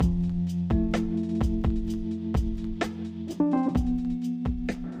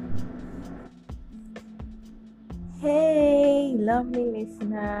Lovely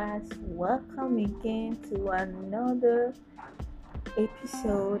listeners, welcome again to another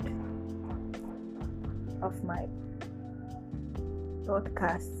episode of my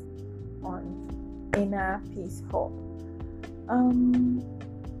podcast on Inner Peace Hub.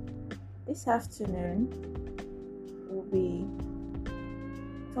 This afternoon we'll be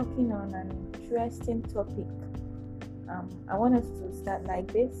talking on an interesting topic. I want us to start like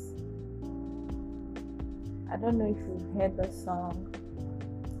this. I don't know if you've heard the song.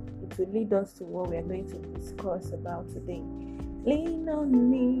 It will lead us to what we're going to discuss about today. Lean on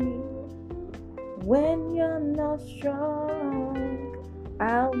me when you're not strong.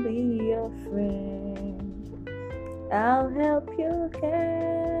 I'll be your friend. I'll help you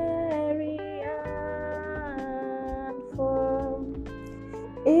carry on, for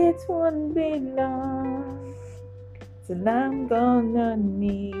it won't be long till I'm gonna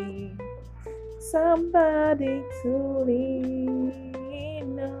need somebody to lean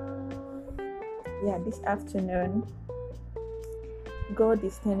on. This afternoon, God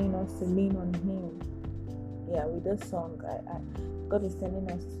is telling us to lean on Him. With this song, God is telling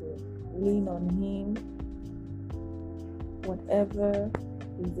us to lean on Him. Whatever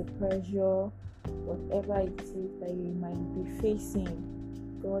is the pressure, whatever it is that you might be facing,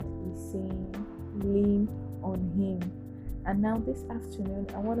 God is saying, lean on Him. And now this afternoon,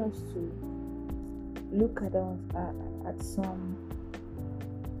 I want us to look at some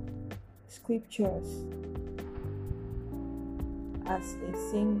scriptures. As a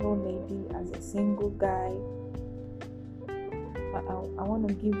single lady, as a single guy, I want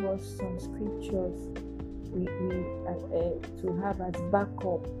to give us some scriptures to have as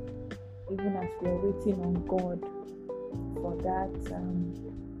backup, even as we are waiting on God for that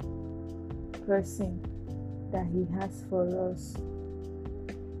person that He has for us.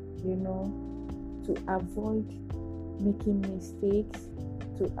 To avoid making mistakes,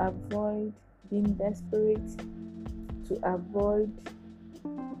 to avoid being desperate, to avoid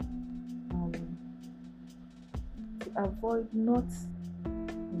not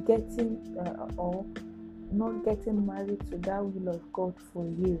getting or not getting married to that will of God for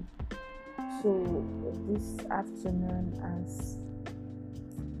you. So this afternoon, as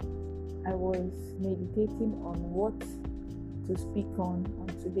I was meditating on what to speak on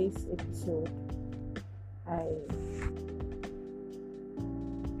today's episode,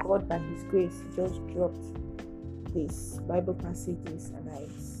 God by His grace just dropped these Bible passages, and I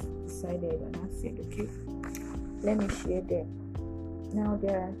decided and I said, okay, let me share them. Now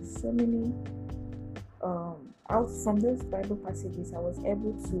there are so many out from those Bible passages. I was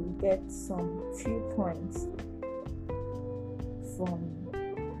able to get some few points from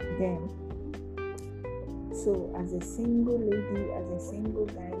them. So as a single lady, as a single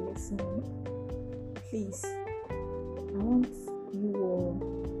guy listening, please, I want you all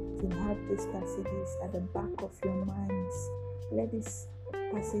to have these passages at the back of your minds. Let these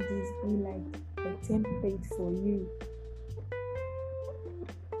passages be like a template for you,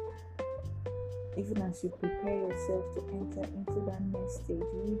 even as you prepare yourself to enter into that next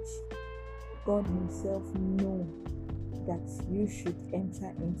stage, which God Himself knows that you should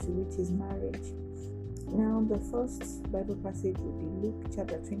enter into, which is marriage. Now, the first Bible passage will be Luke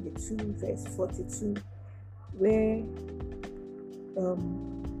chapter 22, verse 42, where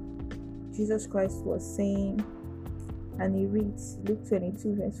Jesus Christ was saying, and He reads Luke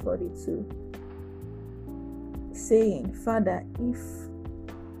 22, verse 42, saying, Father, if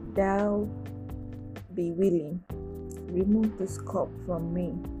thou be willing, remove this cup from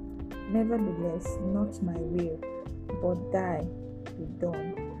me. Nevertheless, not my will, but thy be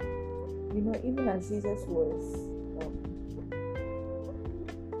done. Even as Jesus was,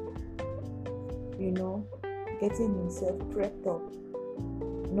 getting Himself prepped up,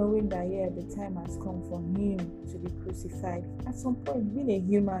 knowing that the time has come for Him to be crucified. At some point, being a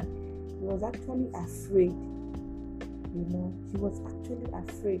human, He was actually afraid. He was actually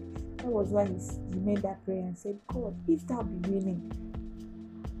afraid. That was why he made that prayer and said, God, if thou be willing,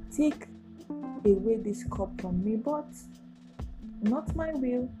 take away this cup from me, but not my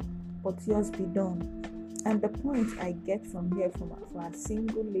will, but yours be done. And the point I get from here for our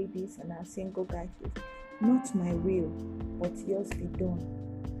single ladies and our single guys is, not my will, but yours be done.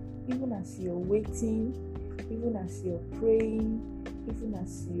 Even as you're waiting, even as you're praying, even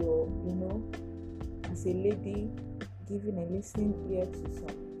as you're, as a lady, giving a listening ear to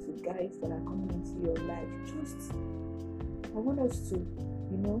guys that are coming into your life, I want us to,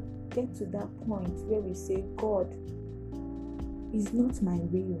 get to that point where we say, God, it's not my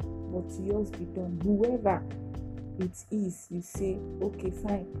will, but yours be done. Whoever it is, you say, okay,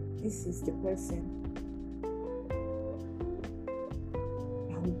 fine, this is the person.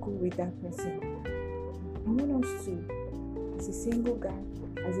 you go with that person. I want us to, as a single guy,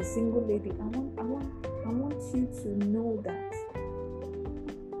 as a single lady, I want you to know that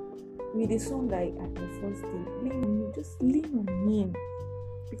with the song I at the first day, lean on you, just lean on him.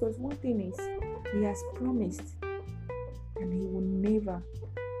 Because one thing is, he has promised, and he will never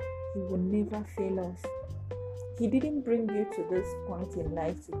fail us. He didn't bring you to this point in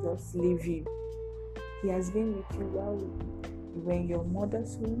life to just leave you. He has been with you while you were in your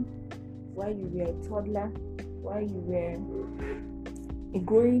mother's womb, while you were a toddler, while you were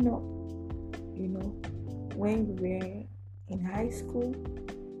growing up, when you were in high school,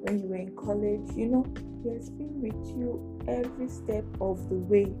 when you were in college, he has been with you every step of the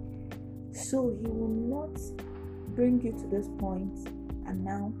way. So he will not bring you to this point and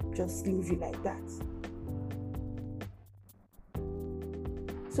now just leave you like that.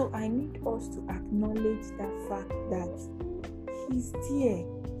 So I need us to acknowledge that fact that he's there.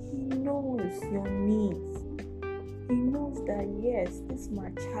 He knows your needs. He knows that, yes, this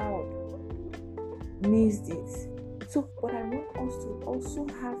my child needs this. So, but I want us to also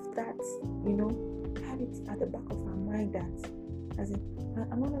have that, have it at the back of our mind that,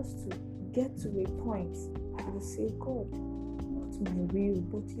 I want us to get to a point where we say, God, not my will,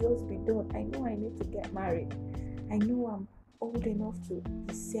 but yours be done. I know I need to get married. I know I'm old enough to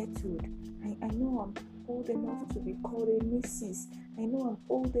be settled. I know I'm old enough to be called a missus. I know I'm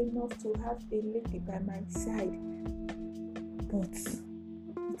old enough to have a lady by my side. But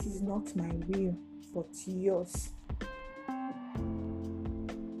it is not my will, but yours.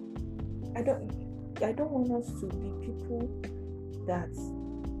 I don't want us to be people that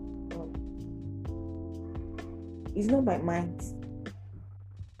it's not by might,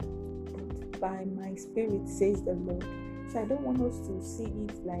 but by my spirit, says the Lord. So I don't want us to see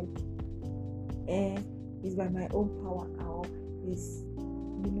it like it's by my own power or it's,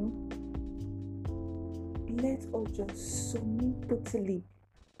 let us just submit totally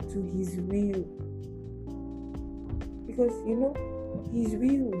to his will. Because his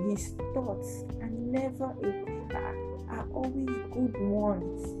will, his thoughts are always good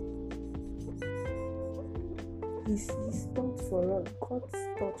ones. His thoughts for us, God's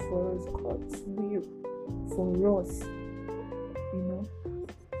thoughts for us, God's will for us,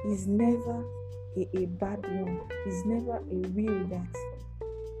 is never a bad one. It's never a will that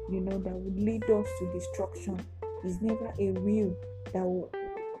that would lead us to destruction. It's never a will that will,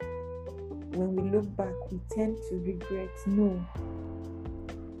 when we look back, we tend to regret. No.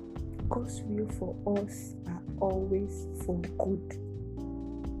 God's will for us are always for good.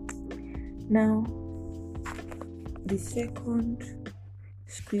 Now, the second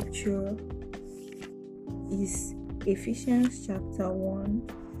scripture is Ephesians chapter 1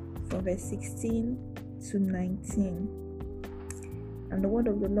 from verse 16 to 19. And the word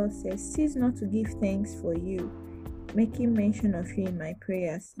of the Lord says, "Cease not to give thanks for you, making mention of you in my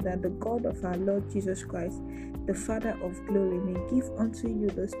prayers, that the God of our Lord Jesus Christ, the Father of glory, may give unto you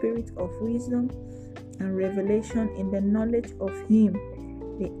the spirit of wisdom and revelation in the knowledge of him,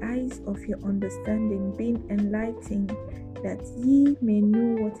 the eyes of your understanding being enlightened, that ye may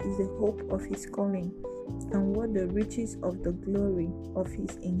know what is the hope of his calling, and what the riches of the glory of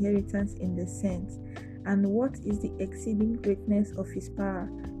his inheritance in the saints, and what is the exceeding greatness of his power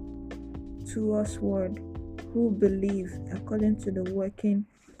to usward who believe, according to the working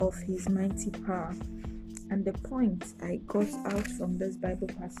of his mighty power." And the point I got out from this Bible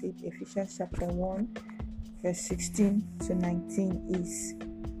passage, Ephesians chapter 1, verse 16 to 19, is: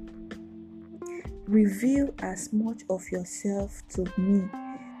 reveal as much of yourself to me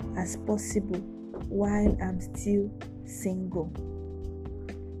as possible while I'm still single.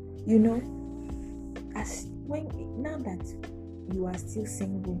 Now that you are still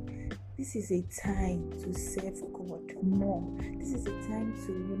single, this is a time to serve God more. This is a time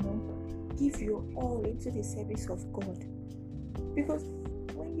to, give your all into the service of God. Because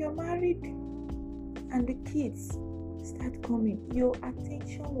when you're married and the kids start coming, your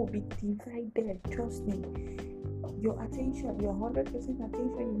attention will be divided. Trust me. Your attention, your 100%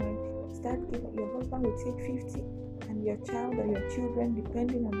 attention, you might start giving. Your husband will take 50, and your child or your children,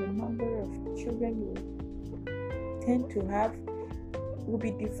 depending on the number of children you tend to have, will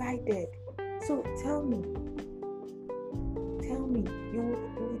be divided. So tell me, you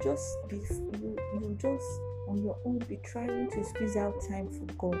will just on your own be trying to squeeze out time for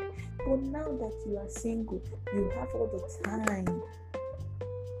God. But now that you are single, you have all the time.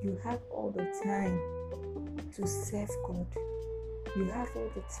 You have all the time to serve God. You have all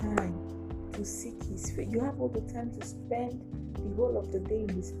the time to seek his face. You have all the time to spend the whole of the day in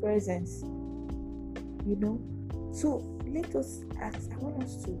his presence. So let us ask, I want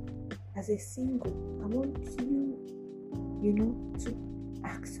us to, as a single, I want you, to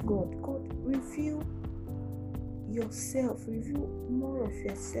ask God, reveal yourself, reveal more of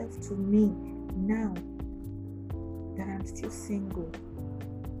yourself to me now that I'm still single.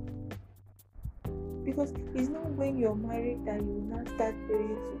 Because it's not when you're married that you now start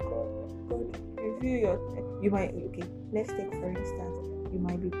praying to God, reveal you might, let's take for instance, you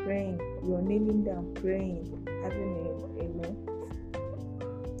might be praying, you're kneeling down praying, having a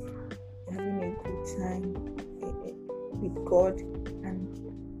good time with God, and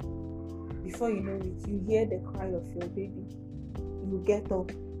before you know it, you hear the cry of your baby. You get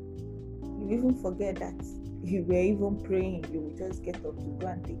up. You even forget that you were even praying. You will just get up to go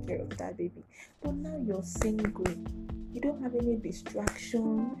and take care of that baby. But now you're single. You don't have any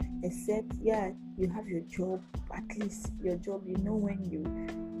distraction except, you have your job. At least your job, when you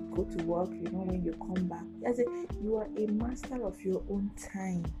go to work, when you come back. You are a master of your own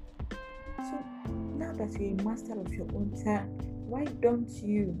time. So now that you're a master of your own time, why don't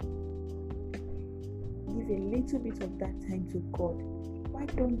you give a little bit of that time to God? Why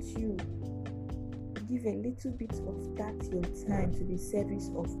don't you give a little bit of that your time to the service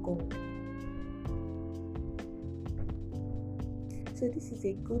of God? So this is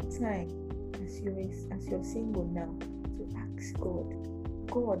a good time as you're single now to ask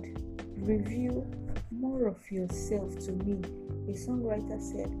God, reveal more of yourself to me. A songwriter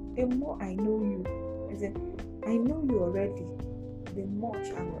said, the more I know you, I know you already, the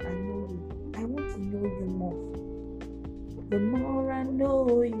much I know you. I want to know you more. The more I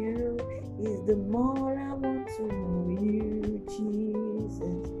know you is the more I want to know you,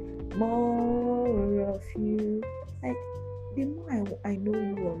 Jesus. More of you. The more I know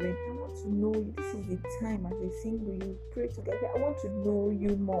you already, I want to know you. This is the time as a single you pray together. I want to know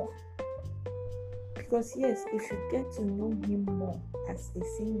you more. Because yes, if you get to know him more as a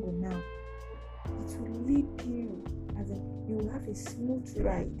single now, it will lead you, you will have a smooth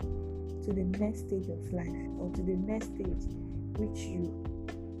ride to the next stage of life, or to the next stage which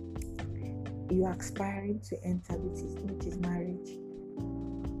you are aspiring to enter, which is marriage.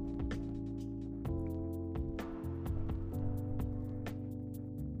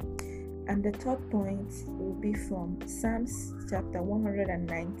 And the third point will be from Psalms chapter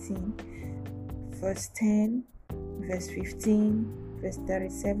 119, verse 10, verse 15, verse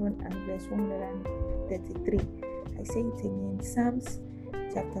 37, and verse 133. I say it again. Psalms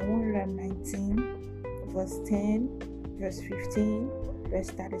chapter 119, verse 10, verse 15, verse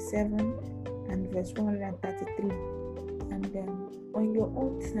 37, and verse 133. And on your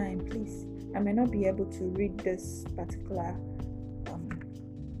own time, please. I may not be able to read this particular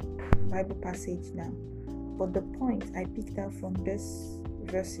Bible passage now, but the point I picked out from this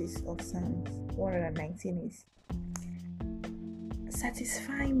verses of Psalms 119 is,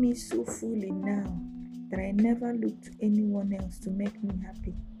 satisfy me so fully now that I never look to anyone else to make me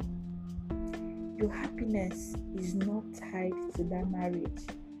happy. Your happiness is not tied to that marriage.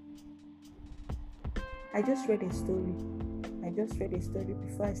 I just read a story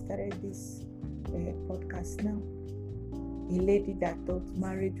before I started this podcast now. A lady that thought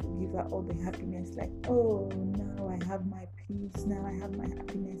marriage would give her all the happiness, like, oh, now I have my peace, now I have my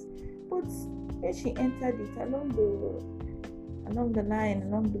happiness. But when she entered it along the line,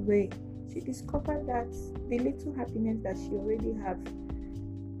 along the way, she discovered that the little happiness that she already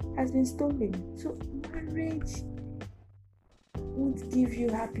has been stolen. So marriage won't give you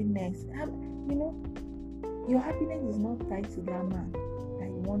happiness. Your happiness is not tied to that man that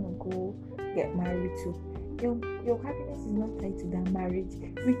you want to go get married to. Your happiness is not tied to that marriage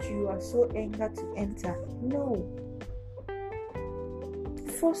which you are so eager to enter. No.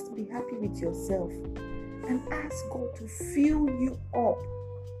 First, be happy with yourself and ask God to fill you up.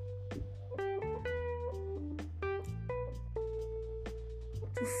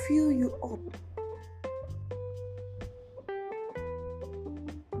 To fill you up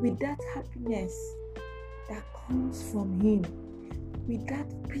with that happiness that comes from Him, with that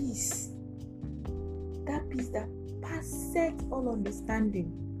peace that passeth all understanding.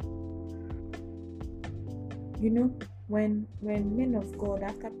 When men of God,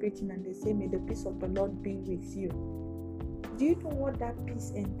 after preaching, and they say, may the peace of the Lord be with you, do you know what that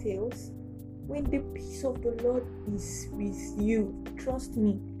peace entails? When the peace of the Lord is with you, trust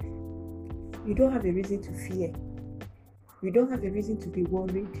me, you don't have a reason to fear. You don't have a reason to be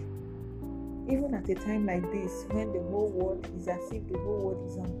worried. Even at a time like this, when the whole world is as if the whole world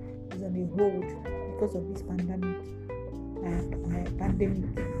is on a hold because of this pandemic.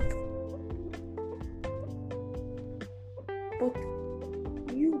 But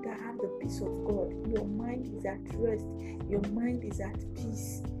you that have the peace of God, your mind is at rest, your mind is at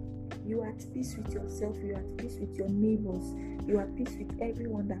peace. You are at peace with yourself, you are at peace with your neighbors, you are at peace with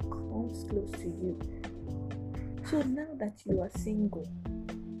everyone that comes close to you. So now that you are single,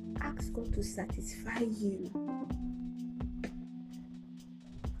 ask God to satisfy you,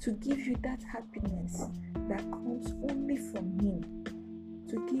 to give you that happiness that comes only from Him,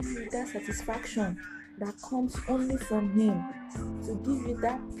 to give you that satisfaction that comes only from Him, to give you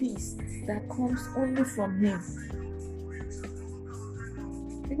that peace that comes only from Him.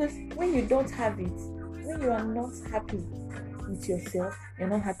 Because when you don't have it, when you are not happy with yourself, you're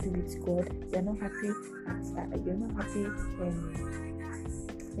not happy with God, you're not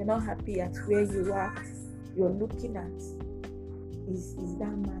happy at where you are, you're looking at is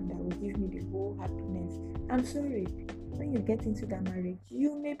that man that will give me the whole happiness. I'm sorry, when you get into that marriage,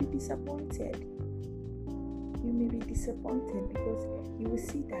 you may be disappointed. You may be disappointed because you will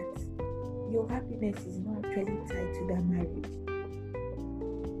see that your happiness is not actually tied to that marriage.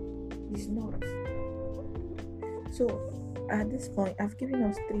 It's not. So at this point, I've given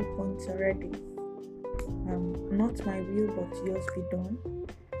us 3 points already. Not my will, but yours be done.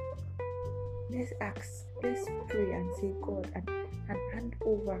 Let's ask, let's pray and say, God, and hand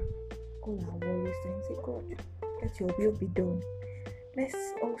over all our worries to Him. Say, God, let your will be done. Let's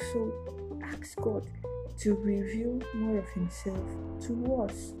also ask God to reveal more of Himself to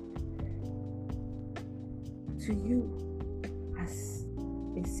us, to you as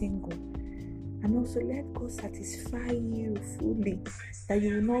a single. And also let God satisfy you fully, that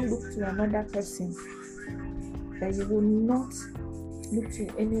you will not look to another person, that you will not look to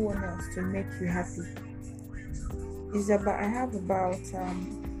anyone else to make you happy. I have about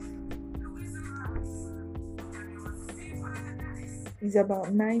it's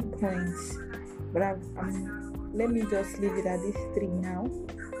about 9 points, but let me just leave it at these 3 now.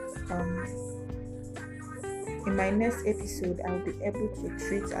 In my next episode, I'll be able to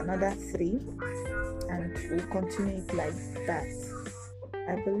treat another 3, and we'll continue it like that.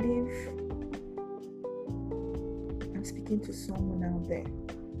 I believe I'm speaking to someone out there.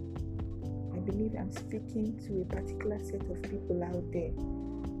 I believe I'm speaking to a particular set of people out there.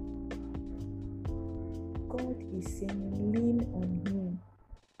 God is saying, lean on Him.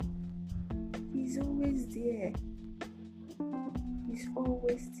 He's always there. He's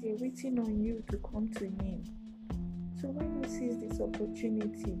always there, waiting on you to come to Him. So why not seize this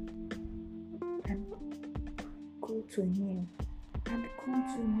opportunity and go to Him and come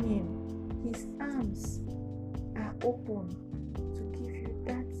to Him? His arms are open to give you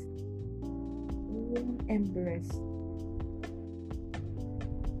that warm embrace.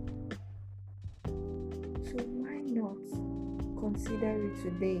 So why not consider it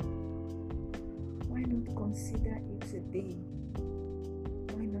today? Why not consider it today?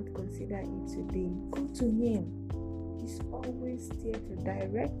 Why not consider it today? Go to Him. He's always there to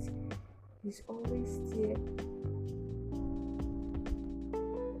direct. He's always there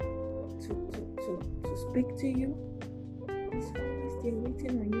to speak to you. He's always there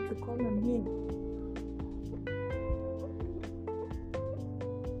waiting on you to call on Him.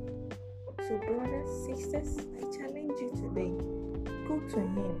 So brothers, sisters, I challenge you today. Go to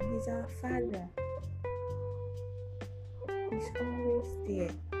Him. He's our Father. He's always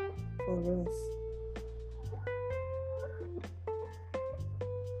there for us.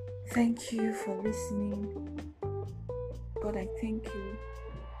 Thank you for listening. God, I thank you.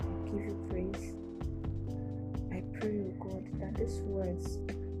 I give you praise. I pray, oh God, that these words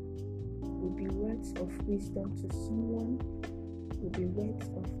will be words of wisdom to someone, will be words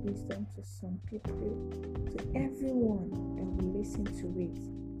of wisdom to some people, to everyone that will listen to it.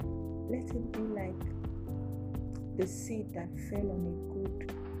 Let it be like the seed that fell on a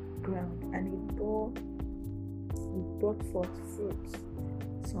good ground and it brought forth fruits.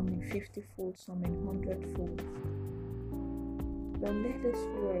 Some in 50-fold, some in 100-fold. But let this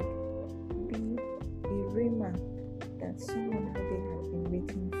word be a rhema that someone out there has been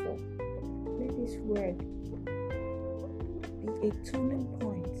waiting for. Let this word be a turning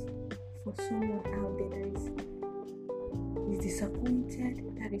point for someone out there that is disappointed,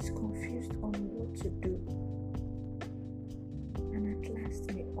 that is confused on what to do. And at last,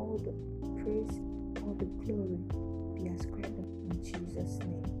 may all the praise, all the glory be ascribed in Jesus'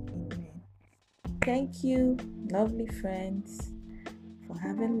 name. Amen. Thank you, lovely friends, for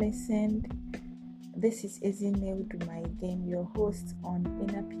having listened. This is Ezinne Uduma again, your host on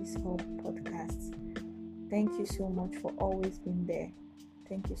Inner Peace Hub podcast. Thank you so much for always being there.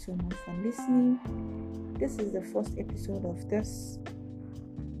 Thank you so much for listening. This is the first episode of this.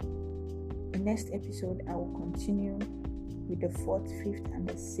 The next episode, I will continue with the 4th, 5th, and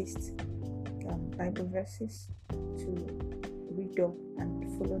the 6th Bible verses to read up and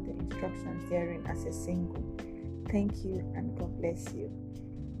follow the instructions therein as a single. Thank you and God bless you.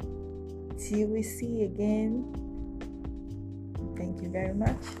 Till we see again. Thank you very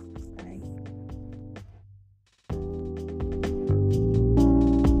much.